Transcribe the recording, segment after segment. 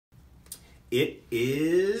It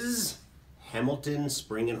is Hamilton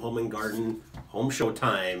Spring and Home and Garden Home Show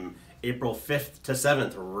time, April 5th to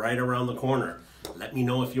 7th, right around the corner. Let me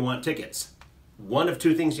know if you want tickets. One of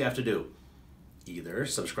two things you have to do. Either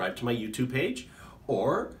subscribe to my YouTube page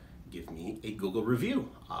or give me a Google review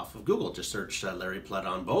off of Google. Just search Larry Paletta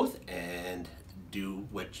on both and do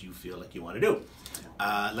what you feel like you want to do.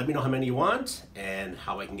 Let me know how many you want and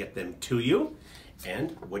how I can get them to you.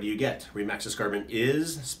 And what do you get? Remax Escarpment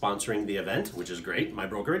is sponsoring the event, which is great, my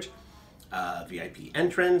brokerage. VIP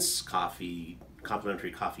entrance, coffee,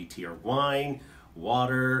 complimentary coffee, tea, or wine,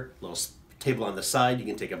 water, little table on the side, you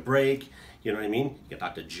can take a break, you know what I mean? You can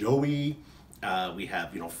talk to Joey. We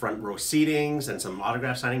have, front row seatings and some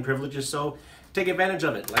autograph signing privileges, so take advantage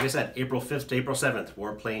of it. Like I said, April 5th to April 7th,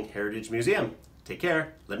 Warplane Heritage Museum. Take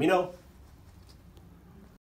care. Let me know.